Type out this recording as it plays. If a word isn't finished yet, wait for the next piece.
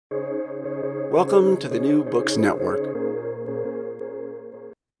Welcome to the New Books Network.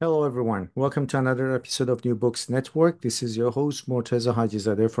 Hello, everyone. Welcome to another episode of New Books Network. This is your host, Morteza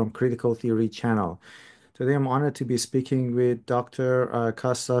Hajizadeh from Critical Theory Channel. Today, I'm honored to be speaking with Dr.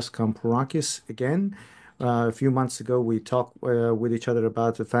 Kostas Kampourakis again. A few months ago, we talked with each other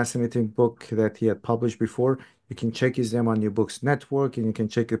about a fascinating book that he had published before. You can check his name on New Books Network, and you can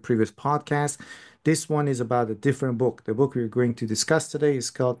check the previous podcast. This one is about a different book. The book we're going to discuss today is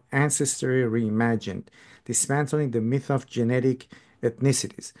called Ancestry Reimagined: Dismantling the Myth of Genetic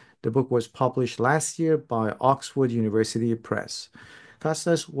Ethnicities. The book was published last year by Oxford University Press.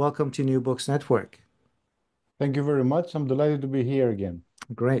 Kostas, welcome to New Books Network. Thank you very much. I'm delighted to be here again.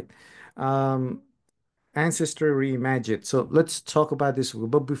 Great. Um, Ancestry Reimagined. So let's talk about this.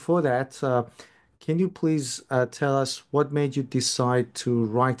 But before that, can you please tell us what made you decide to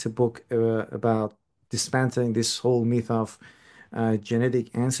write a book about dismantling this whole myth of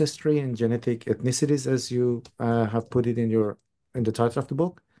genetic ancestry and genetic ethnicities, as you have put it in the title of the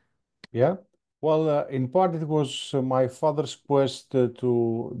book? Yeah. Well, in part, it was my father's quest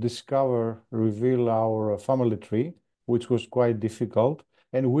to discover, reveal our family tree, which was quite difficult,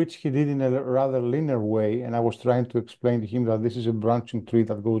 and which he did in a rather linear way. And I was trying to explain to him that this is a branching tree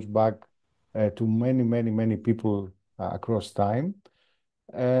that goes back to many, many, many people across time.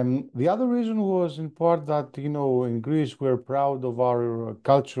 The other reason was in part that, in Greece, we're proud of our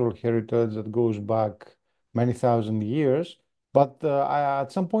cultural heritage that goes back many thousand years. But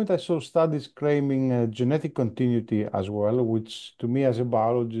at some point, I saw studies claiming genetic continuity as well, which to me as a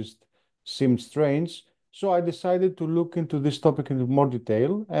biologist seemed strange. So I decided to look into this topic in more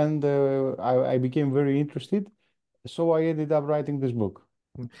detail, and I became very interested. So I ended up writing this book.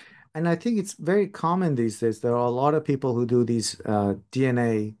 And I think it's very common these days. There are a lot of people who do these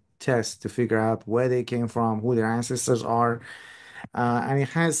DNA tests to figure out where they came from, who their ancestors are, and it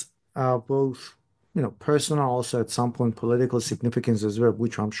has both, personal, also at some point political significance as well,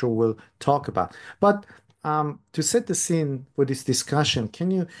 which I'm sure we'll talk about. But to set the scene for this discussion, can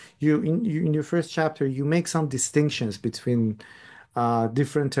you in your first chapter you make some distinctions between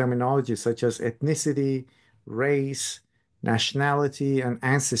different terminologies such as ethnicity, race, nationality, and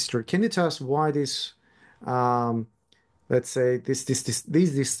ancestry. Can you tell us why um, let's say, these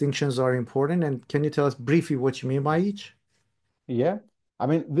distinctions are important? And can you tell us briefly what you mean by each? Yeah, I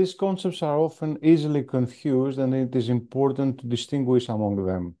mean, these concepts are often easily confused, and it is important to distinguish among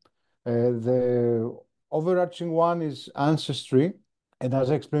them. The overarching one is ancestry, and as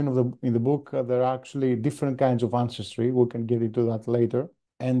I explained in the book, there are actually different kinds of ancestry. We can get into that later.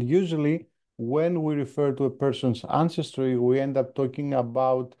 And usually, when we refer to a person's ancestry, we end up talking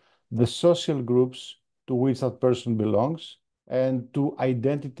about the social groups to which that person belongs and to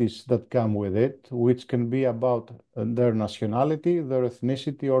identities that come with it, which can be about their nationality, their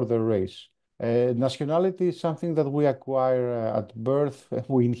ethnicity, or their race. Nationality is something that we acquire at birth.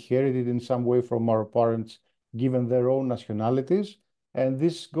 We inherit it in some way from our parents, given their own nationalities. And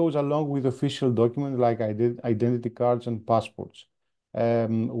this goes along with official documents like identity cards and passports.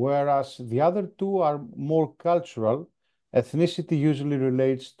 Whereas the other two are more cultural. Ethnicity usually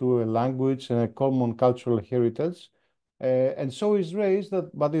relates to a language and a common cultural heritage. And so is race,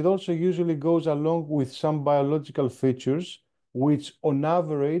 but it also usually goes along with some biological features, which on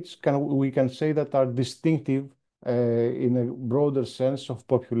average we can say that are distinctive in a broader sense of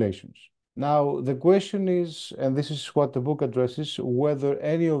populations. Now, the question is, and this is what the book addresses, whether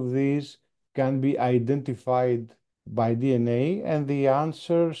any of these can be identified by DNA, and the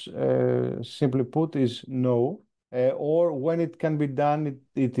answer, simply put, is no. Or when it can be done,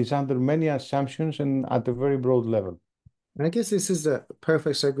 it is under many assumptions and at a very broad level. And I guess this is the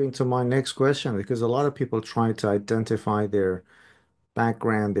perfect segue into my next question, because a lot of people try to identify their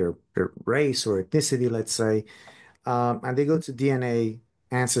background, their race or ethnicity, let's say, and they go to DNA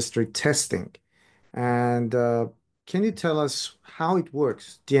ancestry testing. And can you tell us how it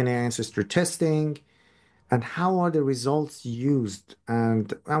works, DNA ancestry testing, and how are the results used?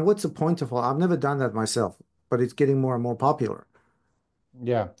 And what's the point of all? I've never done that myself, but it's getting more and more popular.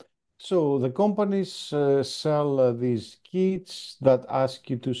 Yeah. So the companies sell these kits that ask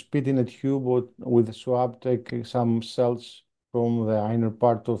you to spit in a tube or with a swab, take some cells from the inner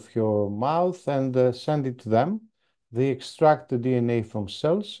part of your mouth and send it to them. They extract the DNA from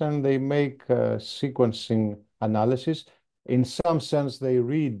cells and they make sequencing analysis. In some sense, they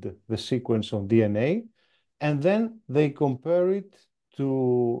read the sequence of DNA and then they compare it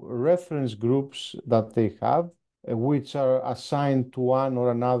to reference groups that they have which are assigned to one or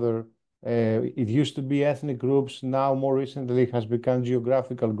another. It used to be ethnic groups. Now, more recently, it has become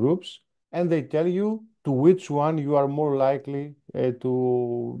geographical groups. And they tell you to which one you are more likely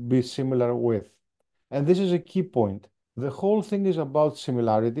to be similar with. And this is a key point. The whole thing is about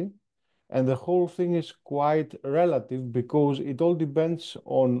similarity, and the whole thing is quite relative because it all depends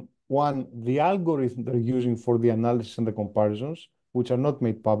on one, the algorithm they're using for the analysis and the comparisons, which are not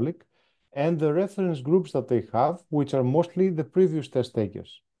made public, and the reference groups that they have, which are mostly the previous test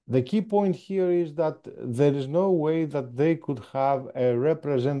takers. The key point here is that there is no way that they could have a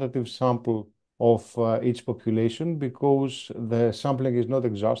representative sample of each population because the sampling is not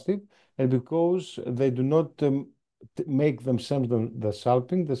exhaustive and because they do not make themselves the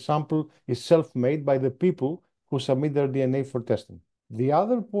sampling. The sample is self-made by the people who submit their DNA for testing. The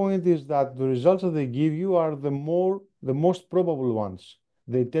other point is that the results that they give you are the most probable ones.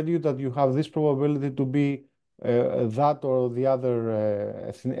 They tell you that you have this probability to be that or the other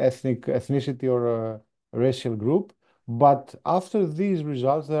ethnicity or racial group. But after these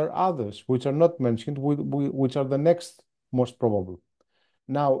results, there are others which are not mentioned, which are the next most probable.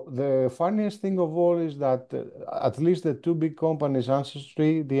 Now, the funniest thing of all is that at least the two big companies,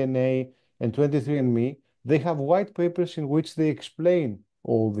 Ancestry, DNA, and 23andMe, they have white papers in which they explain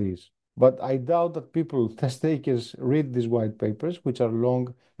all these. But I doubt that people, test takers, read these white papers, which are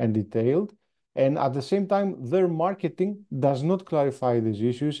long and detailed. And at the same time, their marketing does not clarify these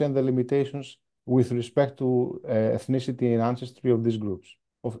issues and the limitations with respect to ethnicity and ancestry of these groups,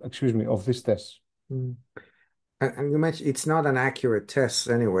 of these tests. Mm. And you mentioned it's not an accurate test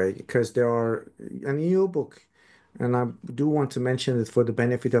anyway, because there are, and in your book, and I do want to mention it for the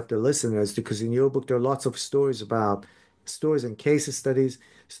benefit of the listeners, because in your book there are lots of stories and case studies,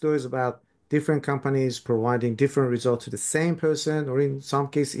 stories about different companies providing different results to the same person, or in some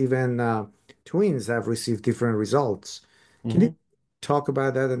cases even twins have received different results. Can you Mhm. talk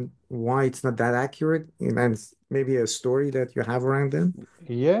about that and why it's not that accurate, and maybe a story that you have around them?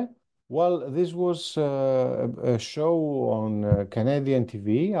 Yeah, well, this was a show on Canadian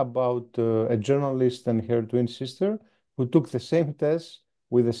TV about a journalist and her twin sister who took the same test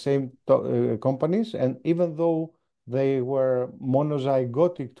with the same companies. And even though they were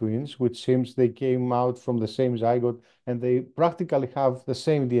monozygotic twins, which seems they came out from the same zygote and they practically have the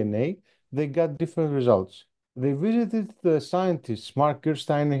same DNA, they got different results. They visited the scientists, Mark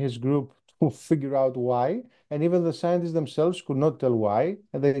Kirstein and his group, to figure out why. And even the scientists themselves could not tell why.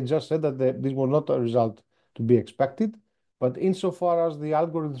 And they just said that this was not a result to be expected. But insofar as the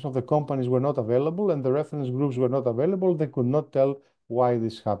algorithms of the companies were not available and the reference groups were not available, they could not tell why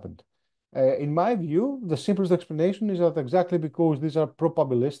this happened. In my view, the simplest explanation is that exactly because these are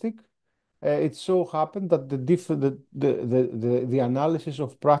probabilistic, it so happened that the analysis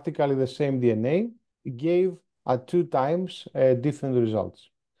of practically the same DNA gave at two times different results.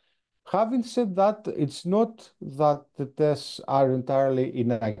 Having said that, it's not that the tests are entirely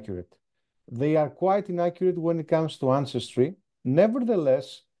inaccurate. They are quite inaccurate when it comes to ancestry.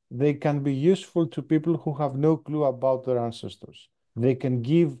 Nevertheless, they can be useful to people who have no clue about their ancestors. They can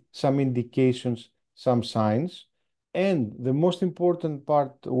give some indications, some signs. And the most important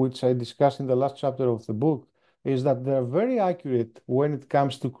part, which I discussed in the last chapter of the book, is that they're very accurate when it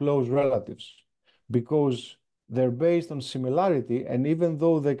comes to close relatives because they're based on similarity, and even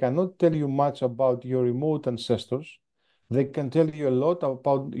though they cannot tell you much about your remote ancestors, they can tell you a lot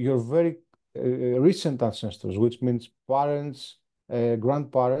about your very recent ancestors, which means parents,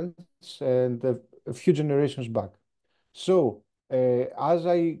 grandparents, and a few generations back. So, as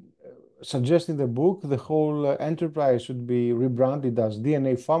I suggest in the book, the whole enterprise should be rebranded as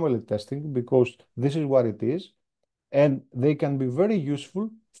DNA family testing because this is what it is. And they can be very useful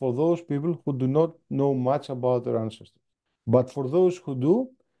for those people who do not know much about their ancestors. But for those who do,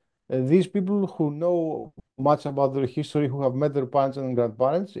 these people who know much about their history, who have met their parents and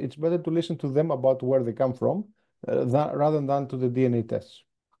grandparents, it's better to listen to them about where they come from rather than to the DNA tests.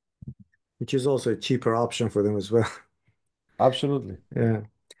 Which is also a cheaper option for them as well. Absolutely. Yeah.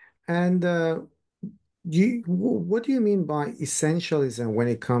 And what do you mean by essentialism when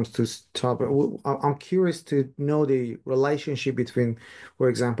it comes to topic? I'm curious to know the relationship between, for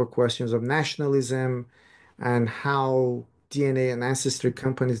example, questions of nationalism and how DNA and ancestry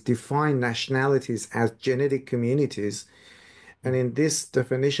companies define nationalities as genetic communities. And in this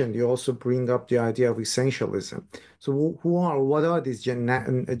definition, you also bring up the idea of essentialism. So, what are these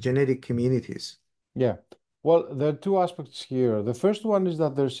genetic communities? Yeah. Well, there are two aspects here. The first one is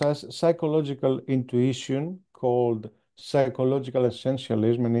that there's a psychological intuition called psychological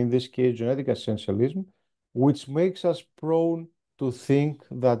essentialism, and in this case, genetic essentialism, which makes us prone to think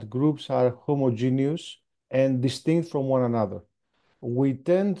that groups are homogeneous and distinct from one another. We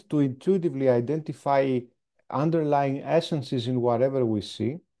tend to intuitively identify underlying essences in whatever we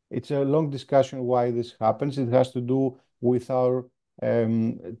see, It's a long discussion why this happens. It has to do with our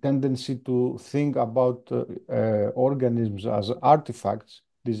tendency to think about organisms as artifacts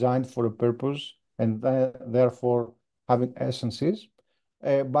designed for a purpose and therefore having essences.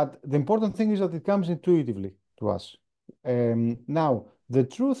 But the important thing is that it comes intuitively to us. Now, the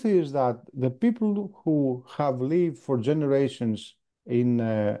truth is that the people who have lived for generations in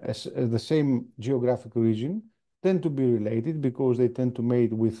the same geographic region tend to be related because they tend to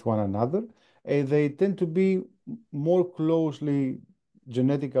mate with one another. They tend to be more closely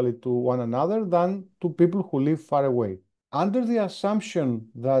genetically to one another than to people who live far away. Under the assumption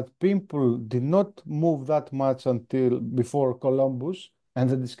that people did not move that much until before Columbus and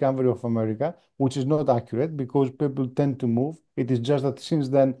the discovery of America, which is not accurate because people tend to move. It is just that since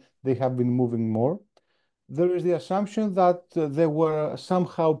then they have been moving more. There is the assumption that there were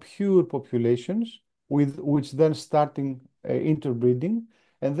somehow pure populations with which then starting interbreeding.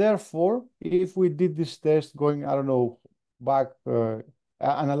 And therefore, if we did this test going, I don't know, back,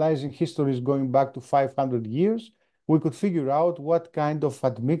 analyzing histories going back to 500 years, we could figure out what kind of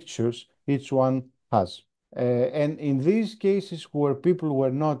admixtures each one has. And in these cases where people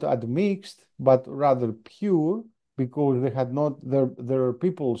were not admixed, but rather pure, because they had not, their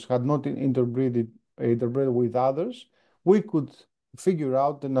peoples had not interbred with others, we could figure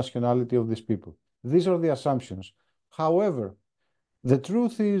out the nationality of these people. These are the assumptions. However, the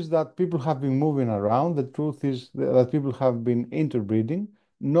truth is that people have been moving around. The truth is that people have been interbreeding,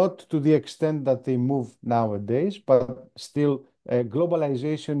 not to the extent that they move nowadays, but still,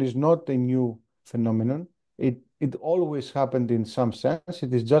 globalization is not a new phenomenon. It always happened in some sense.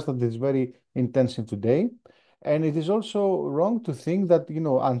 It is just that it's very intensive today. And it is also wrong to think that,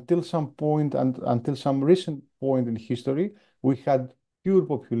 until some point and until some recent point in history, we had pure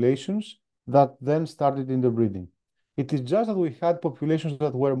populations that then started interbreeding. It is just that we had populations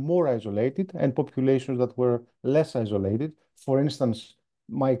that were more isolated and populations that were less isolated. For instance,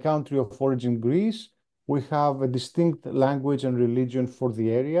 my country of origin, Greece, we have a distinct language and religion for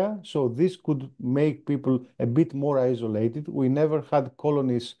the area. So this could make people a bit more isolated. We never had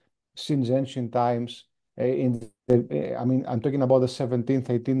colonies since ancient times. I mean, I'm talking about the 17th,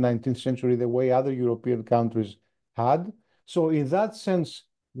 18th, 19th century, the way other European countries had. So in that sense,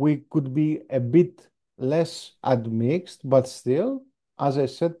 we could be a bit less admixed, but still, as I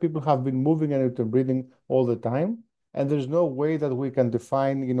said, people have been moving and interbreeding all the time. And there's no way that we can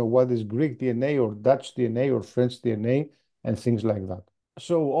define, what is Greek DNA or Dutch DNA or French DNA and things like that.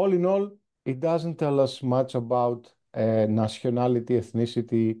 So all in all, it doesn't tell us much about nationality,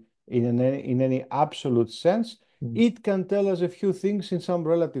 ethnicity in any absolute sense. It can tell us a few things in some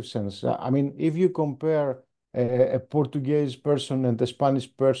relative sense. I mean, if you compare a Portuguese person and a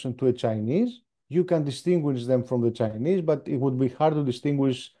Spanish person to a Chinese, you can distinguish them from the Chinese, but it would be hard to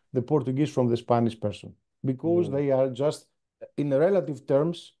distinguish the Portuguese from the Spanish person because they are just, in relative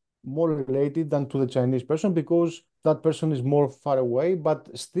terms, more related than to the Chinese person because that person is more far away. But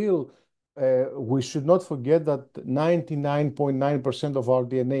still, we should not forget that 99.9% of our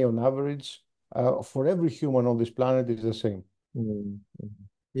DNA on average for every human on this planet is the same. Mm.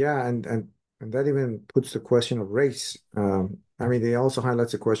 Yeah, and that even puts the question of race. I mean, they also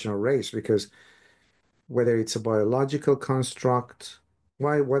highlights the question of race because whether it's a biological construct,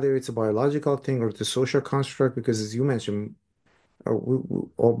 whether it's a biological thing or it's a social construct, because as you mentioned,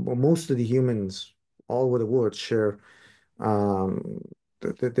 most of the humans all over the world share, um,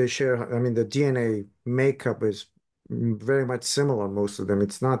 they share. I mean, the DNA makeup is very much similar. Most of them.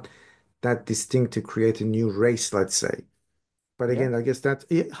 It's not that distinct to create a new race, let's say. But Yeah. again, I guess that.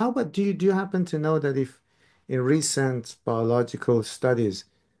 How about do you happen to know that if in recent biological studies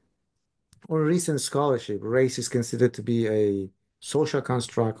or recent scholarship, race is considered to be a social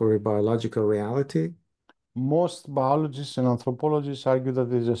construct or a biological reality? Most biologists and anthropologists argue that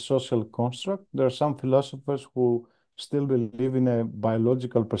it is a social construct. There are some philosophers who still believe in a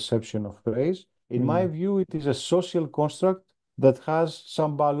biological perception of race. In my Mm, view, it is a social construct that has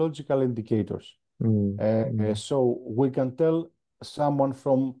some biological indicators. mm, mm, So we can tell someone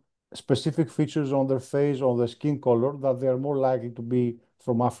from specific features on their face or their skin color that they are more likely to be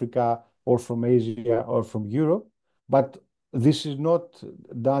from Africa or from Asia or from Europe. But this is not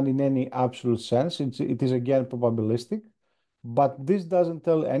done in any absolute sense. It is again probabilistic, but this doesn't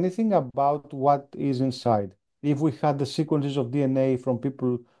tell anything about what is inside. If we had the sequences of DNA from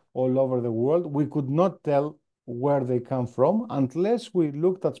people all over the world, we could not tell where they come from unless we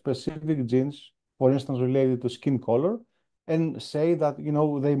looked at specific genes, for instance, related to skin color, and say that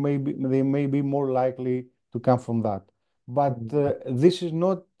they may be more likely to come from that. But mm, this is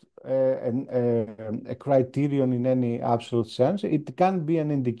not a criterion in any absolute sense. It can be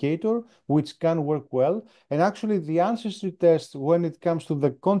an indicator which can work well. And actually, the ancestry test, when it comes to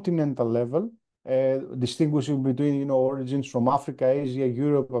the continental level, distinguishing between, origins from Africa, Asia,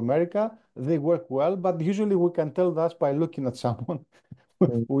 Europe, America, they work well. But usually, we can tell that by looking at someone.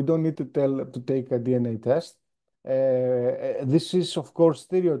 Mm, We don't need to take a DNA test. This is, of course,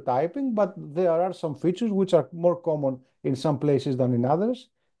 stereotyping, but there are some features which are more common in some places than in others.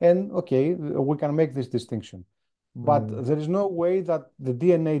 And okay, we can make this distinction. But mm, there is no way that the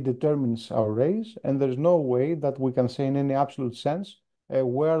DNA determines our race, and there's no way that we can say in any absolute sense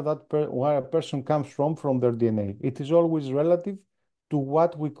where a person comes from their DNA. It is always relative to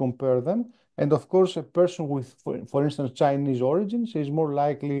what we compare them. And of course, a person with, for instance, Chinese origins is more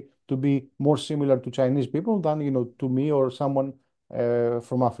likely to be more similar to Chinese people than, to me or someone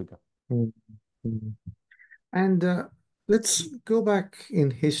from Africa. mm, mm. And let's go back in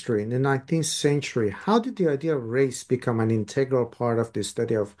history. In the 19th century, how did the idea of race become an integral part of the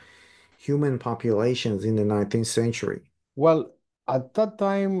study of human populations in the 19th century? Well, at that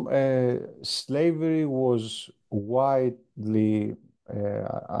time, slavery was widely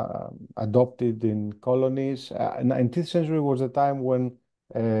adopted in colonies. 19th century was a time when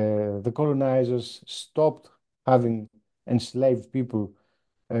the colonizers stopped having enslaved people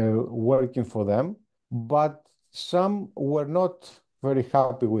working for them, but some were not very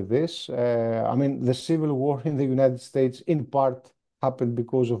happy with this. I mean, the Civil War in the United States, in part, happened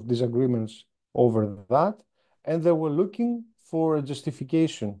because of disagreements over that, and they were looking for a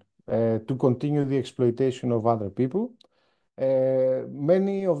justification to continue the exploitation of other people.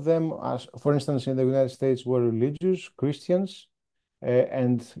 Many of them, as for instance, in the United States, were religious Christians,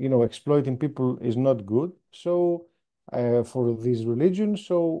 and exploiting people is not good. So for these religions,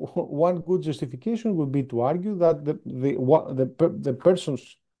 so one good justification would be to argue that the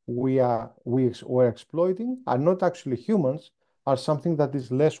persons we're exploiting are not actually humans, are something that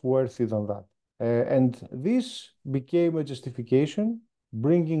is less worthy than that. And this became a justification,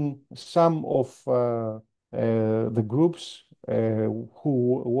 bringing some of the groups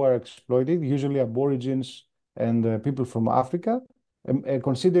who were exploited, usually aborigines and people from Africa,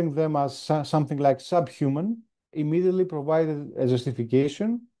 considering them as something like subhuman, immediately provided a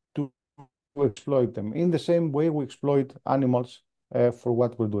justification to exploit them in the same way we exploit animals for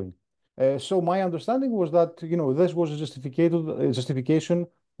what we're doing. So my understanding was that this was a justification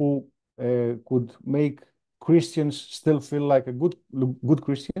who could make Christians still feel like a good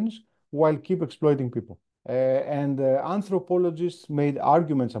Christians while keep exploiting people. And anthropologists made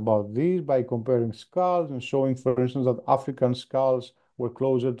arguments about this by comparing skulls and showing, for instance, that African skulls were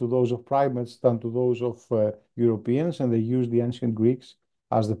closer to those of primates than to those of Europeans, and they used the ancient Greeks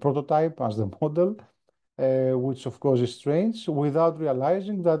as the prototype, as the model, which of course is strange, without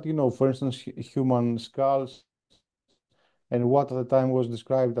realizing that, for instance, human skulls and what at the time was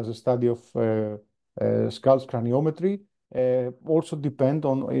described as a study of skulls craniometry also depend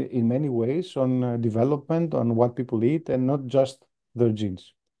on, in many ways, on development, on what people eat, and not just their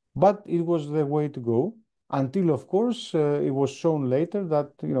genes. But it was the way to go until, of course, it was shown later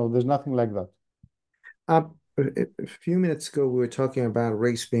that there's nothing like that. Uh, a few minutes ago, we were talking about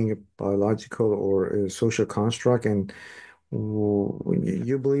race being a biological or a social construct, and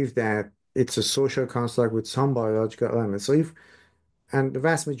you believe that it's a social construct with some biological elements. So if and the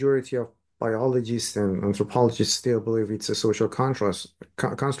vast majority of biologists and anthropologists still believe it's a social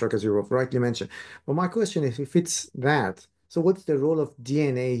construct, as you rightly mentioned. But my question is, if it's that, so what's the role of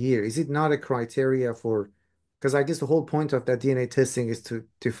DNA here? Is it not a criteria for, because I guess the whole point of that DNA testing is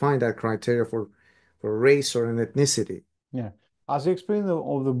to find that criteria for race or an ethnicity. Yeah. As I explained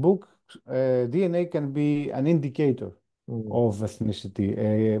of the book, DNA can be an indicator Mm, of ethnicity.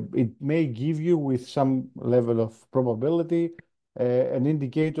 It may give you, with some level of probability, an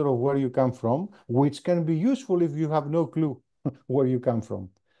indicator of where you come from, which can be useful if you have no clue where you come from.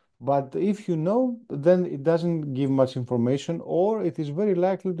 But if you know, then it doesn't give much information, or it is very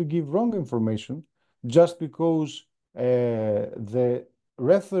likely to give wrong information just because the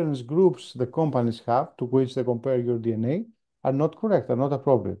reference groups the companies have to which they compare your DNA are not correct, are not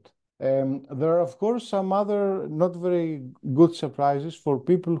appropriate. There are, of course, some other not very good surprises for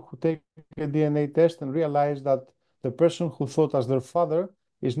people who take a DNA test and realize that the person who thought as their father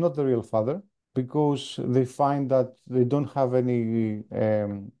is not the real father, because they find that they don't have any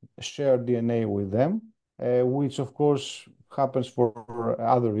shared DNA with them, which, of course, happens for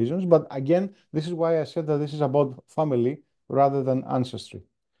other reasons. But again, this is why I said that this is about family rather than ancestry.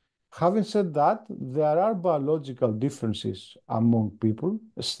 Having said that, there are biological differences among people,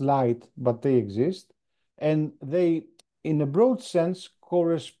 slight, but they exist, and they, in a broad sense,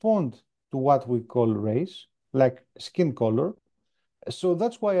 correspond to what we call race, like skin color. So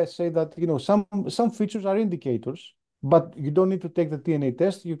that's why I say that, some features are indicators, but you don't need to take the DNA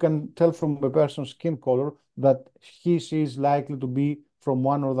test. You can tell from a person's skin color that she is likely to be from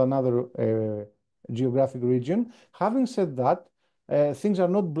one or another geographic region. Having said that, things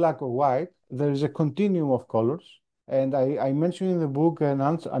are not black or white. There is a continuum of colors. And I mentioned in the book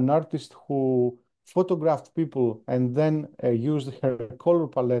an artist who photographed people and then used her color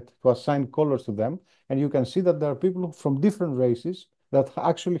palette to assign colors to them. And you can see that there are people from different races that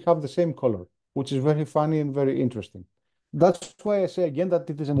actually have the same color, which is very funny and very interesting. That's why I say again that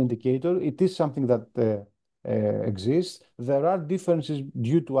it is an indicator. It is something that exists. There are differences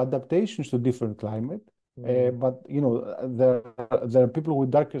due to adaptations to different climate. But there are people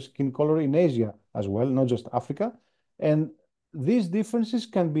with darker skin color in Asia as well, not just Africa. And these differences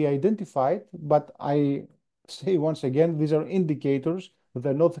can be identified, but I say once again, these are indicators.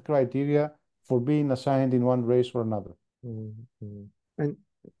 They're not the criteria for being assigned in one race or another. Mhm. And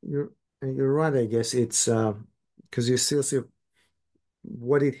you're and you're right, I guess it's because you still see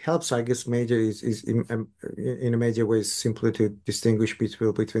what it helps, I guess, major is in a major way is simply to distinguish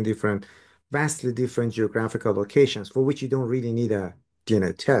between different, vastly different geographical locations for which you don't really need a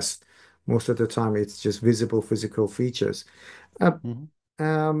DNA test. Most of the time, it's just visible physical features. Uh, Mhm.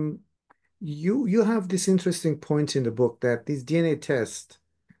 um, you have this interesting point in the book that these DNA tests,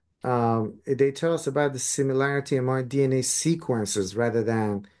 they tell us about the similarity among DNA sequences rather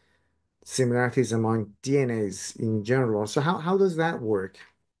than similarities among DNAs in general. So how does that work?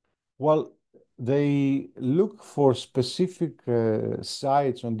 Well, they look for specific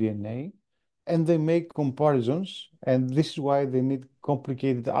sites on DNA and they make comparisons. And this is why they need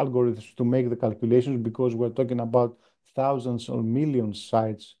complicated algorithms to make the calculations because we're talking about thousands or millions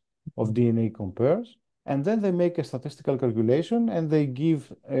sites of DNA compares. And then they make a statistical calculation and they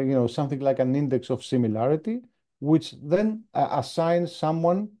give, something like an index of similarity, which then assigns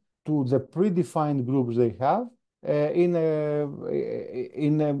someone to the predefined groups they have in a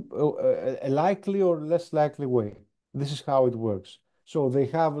likely or less likely way. This is how it works. So they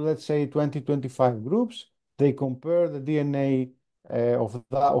have, let's say, 20, 25 groups. They compare the DNA of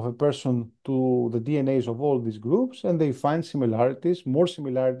a person to the DNAs of all these groups, and they find similarities, more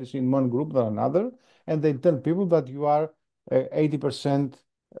similarities in one group than another. And they tell people that you are 80%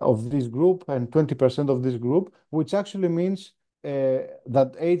 of this group and 20% of this group, which actually means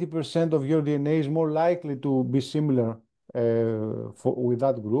that 80% of your DNA is more likely to be similar with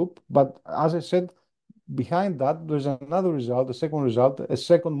that group. But as I said, behind that, there's another result, a second result, a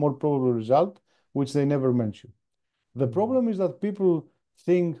second more probable result, which they never mention. The problem is that people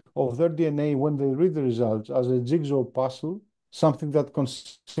think of their DNA when they read the results as a jigsaw puzzle, something that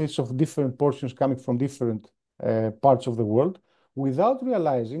consists of different portions coming from different parts of the world, without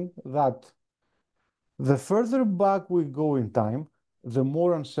realizing that the further back we go in time, the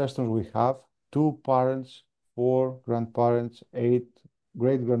more ancestors we have, two parents, four grandparents, eight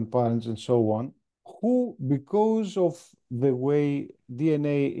great grandparents, and so on, who, because of the way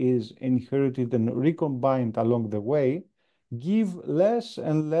DNA is inherited and recombined along the way, give less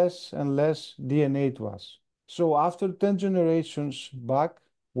and less and less DNA to us. So after 10 generations back,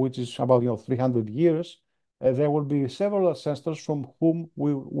 which is about 300 years, there will be several ancestors from whom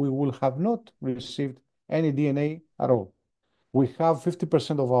we will have not received any DNA at all. We have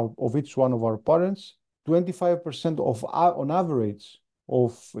 50% of each one of our parents, 25% on average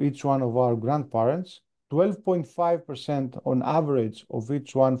of each one of our grandparents, 12.5% on average of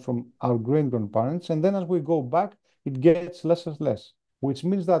each one from our great grandparents. And then as we go back, it gets less and less, which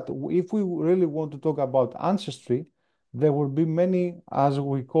means that if we really want to talk about ancestry, there will be many, as I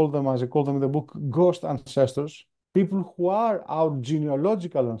call them in the book, ghost ancestors, people who are our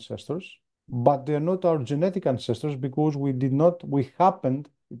genealogical ancestors, but they're not our genetic ancestors because we happened,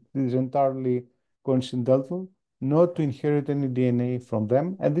 it is entirely coincidental, not to inherit any DNA from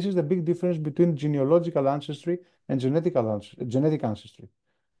them. And this is the big difference between genealogical ancestry and genetic ancestry.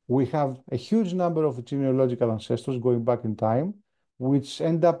 We have a huge number of genealogical ancestors going back in time, which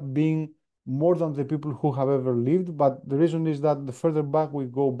end up being more than the people who have ever lived. But the reason is that the further back we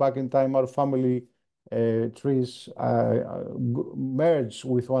go back in time, our family trees merge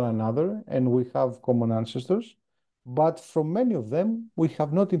with one another and we have common ancestors. But from many of them, we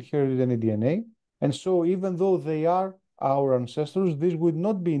have not inherited any DNA. And so, even though they are our ancestors, this would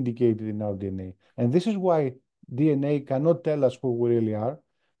not be indicated in our DNA. And this is why DNA cannot tell us who we really are,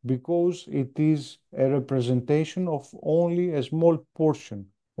 because it is a representation of only a small portion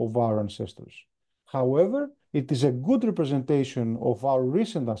of our ancestors. However, it is a good representation of our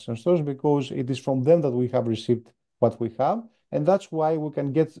recent ancestors because it is from them that we have received what we have. And that's why we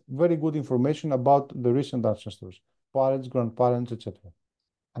can get very good information about the recent ancestors, parents, grandparents, etc.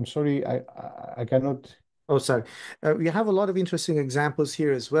 I'm sorry, I cannot. Oh, sorry. We have a lot of interesting examples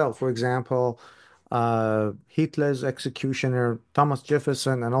here as well. For example, Hitler's executioner, Thomas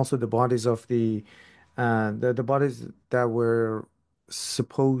Jefferson, and also the bodies of the bodies that were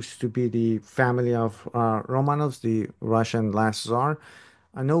supposed to be the family of Romanovs, the Russian last Tsar.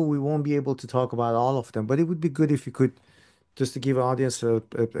 I know we won't be able to talk about all of them, but it would be good if you could, just to give our audience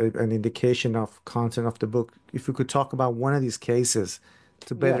an indication of content of the book, if you could talk about one of these cases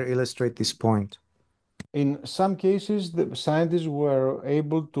to Yeah. better illustrate this point. In some cases, the scientists were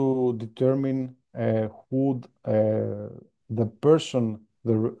able to determine who the person,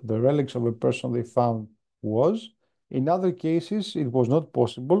 the relics of a person they found was. In other cases, it was not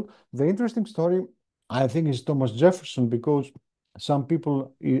possible. The interesting story, I think, is Thomas Jefferson, because some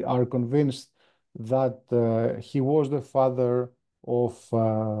people are convinced that he was the father of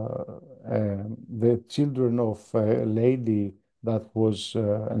the children of a lady that was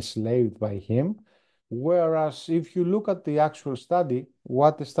enslaved by him. Whereas if you look at the actual study,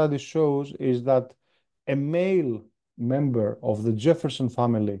 what the study shows is that a male member of the Jefferson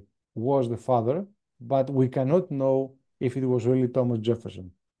family was the father, but we cannot know if it was really Thomas Jefferson.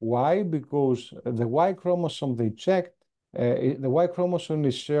 Why? Because the Y chromosome they checked, the Y chromosome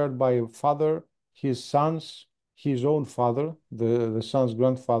is shared by a father, his sons, his own father, the son's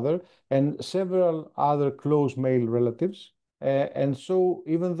grandfather, and several other close male relatives. And so,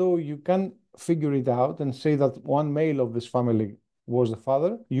 even though you can figure it out and say that one male of this family was the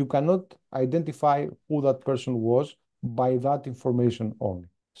father, you cannot identify who that person was by that information only.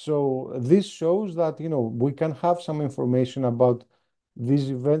 So this shows that, we can have some information about these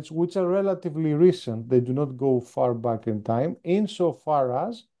events, which are relatively recent. They do not go far back in time, insofar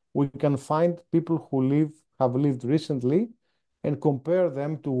as we can find people who have lived recently and compare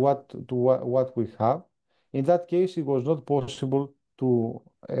them to what we have. In that case, it was not possible to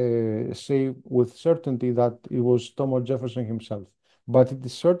say with certainty that it was Thomas Jefferson himself, but it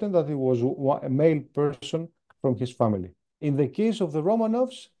is certain that it was a male person from his family. In the case of the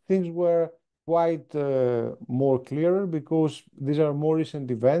Romanovs, things were quite more clearer, because these are more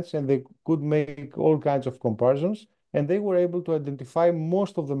recent events and they could make all kinds of comparisons, and they were able to identify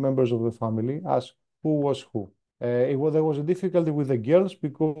most of the members of the family as who was who. There was a difficulty with the girls,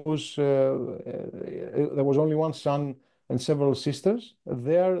 because there was only one son and several sisters.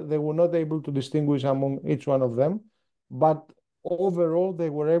 There, they were not able to distinguish among each one of them, but overall, they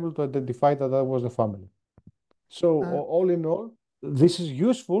were able to identify that that was the family. So, Uh, all in all, this is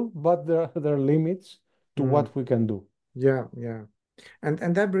useful, but there are limits to mm, what we can do. yeah, yeah.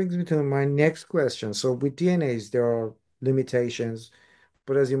 And that brings me to my next question. So with DNAs, there are limitations,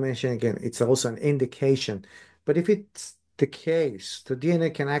 but as you mentioned again, it's also an indication. But if it's the case, the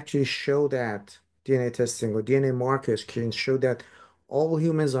DNA can actually show that DNA testing or DNA markers can show that all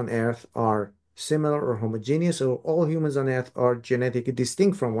humans on Earth are similar or homogeneous, or all humans on Earth are genetically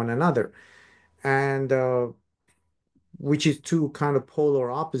distinct from one another. And which is two kind of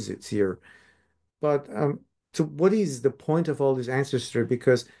polar opposites here. But so what is the point of all this ancestry?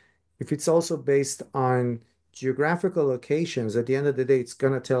 Because if it's also based on geographical locations, at the end of the day, it's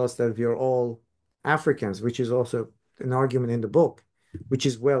going to tell us that we are all Africans, which is also an argument in the book, which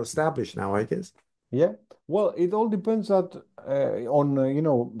is well established now, I guess. Yeah. Well, it all depends on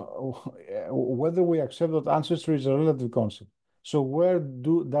whether we accept that ancestry is a relative concept. So where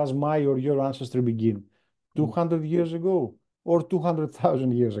does my or your ancestry begin? 200 years ago or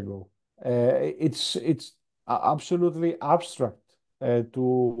 200,000 years ago? It's absolutely abstract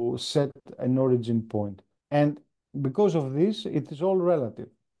to set an origin point. And because of this, it is all relative.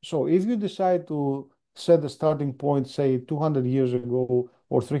 So if you decide to set a starting point, say 200 years ago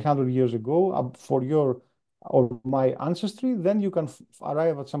or 300 years ago, for your or my ancestry, then you can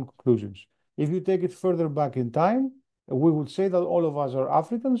arrive at some conclusions. If you take it further back in time, we would say that all of us are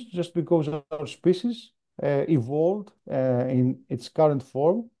Africans, just because our species evolved in its current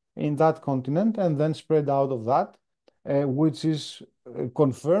form in that continent and then spread out of that, which is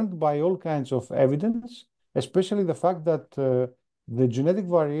confirmed by all kinds of evidence, especially the fact that the genetic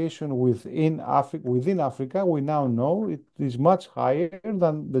variation within Africa, we now know it is much higher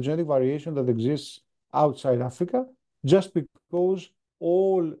than the genetic variation that exists outside Africa, just because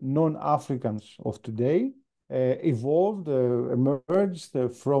all non-Africans of today emerged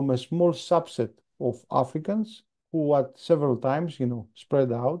from a small subset of Africans who at several times,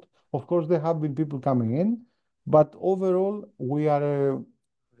 spread out. Of course, there have been people coming in, but overall, we are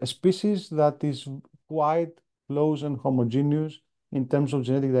a species that is quite close and homogeneous in terms of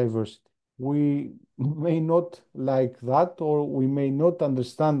genetic diversity. we may not like that, or we may not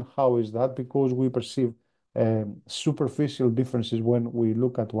understand how is that because we perceive superficial differences when we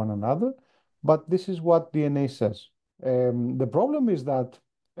look at one another. But this is what DNA says. The problem is that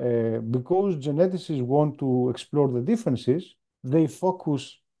because geneticists want to explore the differences, they focus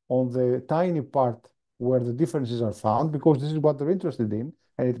on the tiny part where the differences are found because this is what they're interested in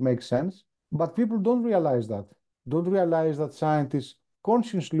and it makes sense. But people don't realize that scientists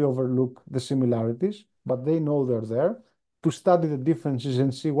consciously overlook the similarities, but they know they're there to study the differences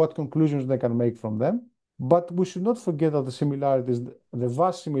and see what conclusions they can make from them. But we should not forget that the similarities, the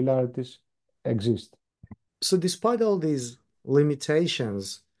vast similarities, exist. So despite all these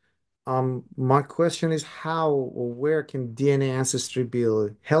limitations, my question is how or where can DNA ancestry be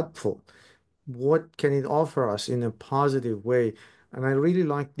helpful? What can it offer us in a positive way? And I really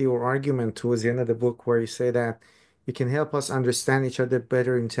liked your argument towards the end of the book where you say that it can help us understand each other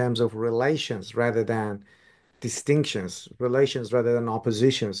better in terms of relations rather than distinctions, relations rather than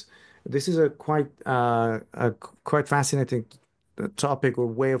oppositions. This is a quite fascinating topic or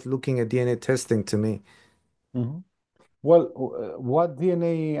way of looking at DNA testing to me. Mhm. Well, what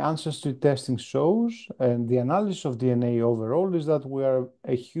DNA ancestry testing shows and the analysis of DNA overall is that we are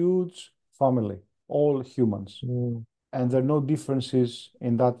a huge family, all humans, Mm, and there are no differences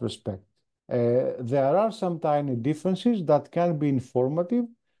in that respect. There are some tiny differences that can be informative,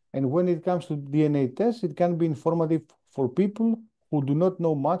 and when it comes to DNA tests, it can be informative for people who do not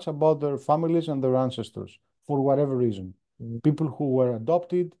know much about their families and their ancestors for whatever reason. mm, People who were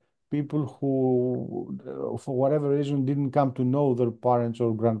adopted, people who, for whatever reason, didn't come to know their parents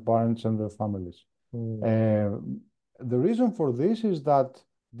or grandparents and their families. mm, Uh, the reason for this is that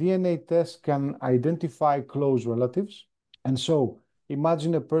DNA tests can identify close relatives. And so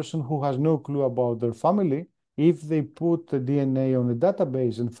imagine a person who has no clue about their family. If they put the DNA on a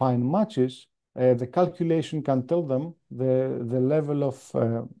database and find matches, the calculation can tell them the level of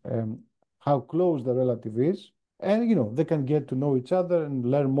how close the relative is. And they can get to know each other and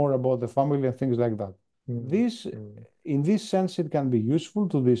learn more about the family and things like that. mm, This, mm, in this sense, it can be useful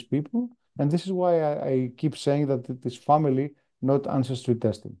to these people. And this is why I keep saying that it is family, not ancestry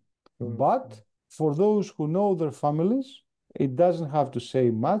testing. mm, But for those who know their families, it doesn't have to say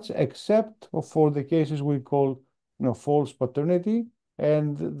much, except for the cases we call, false paternity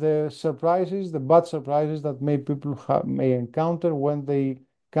and the surprises, the bad surprises that may encounter when they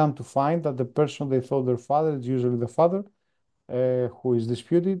come to find that the person they thought their father is usually the father who is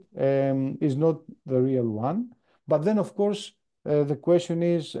disputed is not the real one. But then, of course, the question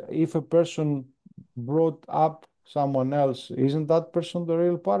is if a person brought up someone else, isn't that person the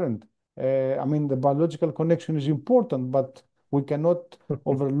real parent? I mean, the biological connection is important, but we cannot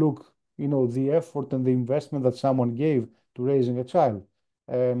overlook, the effort and the investment that someone gave to raising a child.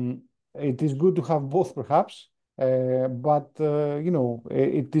 Um, it is good to have both, perhaps, but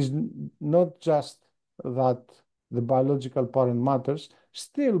it is not just that the biological parent matters,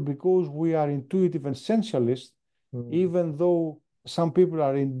 still because we are intuitive and essentialist, mm, even though some people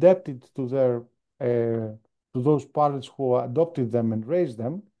are indebted to their to those parents who adopted them and raised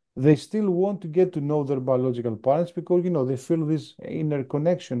them, they still want to get to know their biological parents because they feel this inner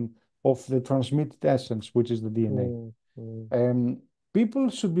connection of the transmitted essence, which is the DNA. mm, mm, Um, People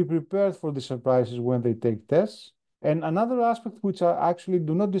should be prepared for the surprises when they take tests. And another aspect which I actually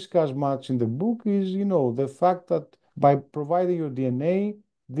do not discuss much in the book is, the fact that by providing your DNA,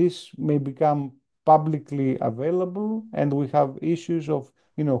 this may become publicly available, and we have issues of,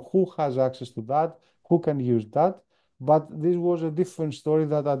 who has access to that, who can use that. But this was a different story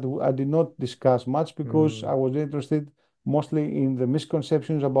that I did not discuss much because mm. I was interested mostly in the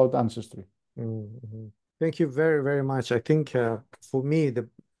misconceptions about ancestry. Mm-hmm. Thank you very, very much. I think for me, the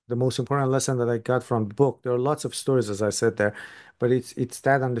most important lesson that I got from the book, there are lots of stories, as I said there, but it's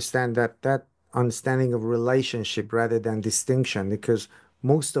that understanding of relationship rather than distinction. Because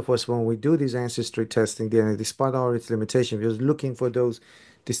most of us, when we do this ancestry testing, DNA, despite all its limitations, we're looking for those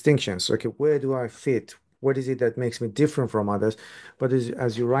distinctions. Okay, where do I fit? What is it that makes me different from others? But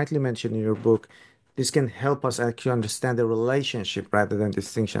as you rightly mentioned in your book, this can help us actually understand the relationship rather than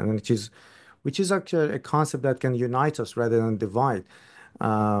distinction, and which is actually a concept that can unite us rather than divide,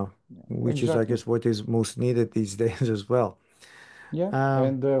 uh, which is, I Exactly. guess, what is most needed these days as well. Yeah,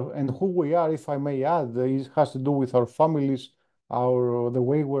 Um, and who we are, if I may add, it has to do with our families, our the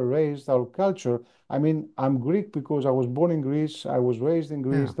way we're raised, our culture. I mean, I'm Greek because I was born in Greece. I was raised in yeah.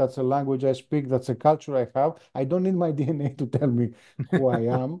 Greece. That's a language I speak. That's a culture I have. I don't need my DNA to tell me who I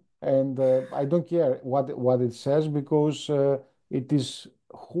am, and I don't care what it says because it is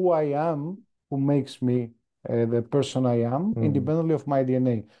who I am who makes me the person I am, Mm. independently of my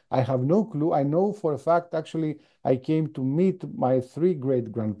DNA. I have no clue. I know for a fact, actually, I came to meet my three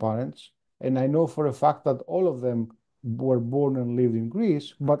great grandparents, and I know for a fact that all of them were born and lived in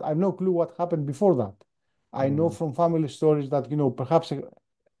Greece, but I have no clue what happened before that. I know Mm. from family stories that, perhaps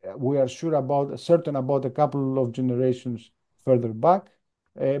we are sure about, certain about a couple of generations further back,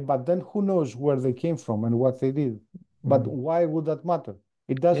 but then who knows where they came from and what they did. But Mm. why would that matter?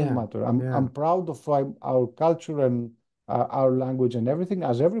 It doesn't Yeah, matter. I'm yeah. proud of our culture and our language and everything,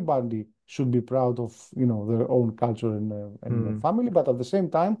 as everybody should be proud of, their own culture and Mm. family. But at the same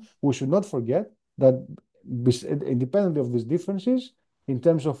time, we should not forget that independently of these differences, in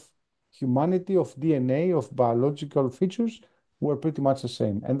terms of humanity, of DNA, of biological features, we're pretty much the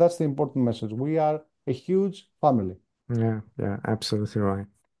same. And that's the important message. We are a huge family. Yeah, yeah, absolutely right.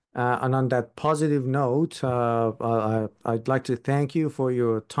 And on that positive note, I'd like to thank you for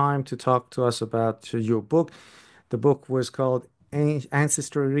your time to talk to us about your book. The book was called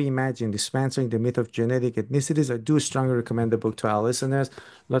Ancestry Reimagined, Dismantling the Myth of Genetic Ethnicities. I do strongly recommend the book to our listeners.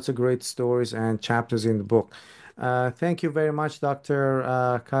 Lots of great stories and chapters in the book. Thank you very much, Dr.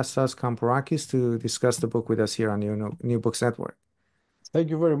 Kostas Kampourakis, to discuss the book with us here on New Books Network. Thank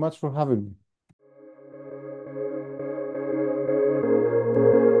you very much for having me.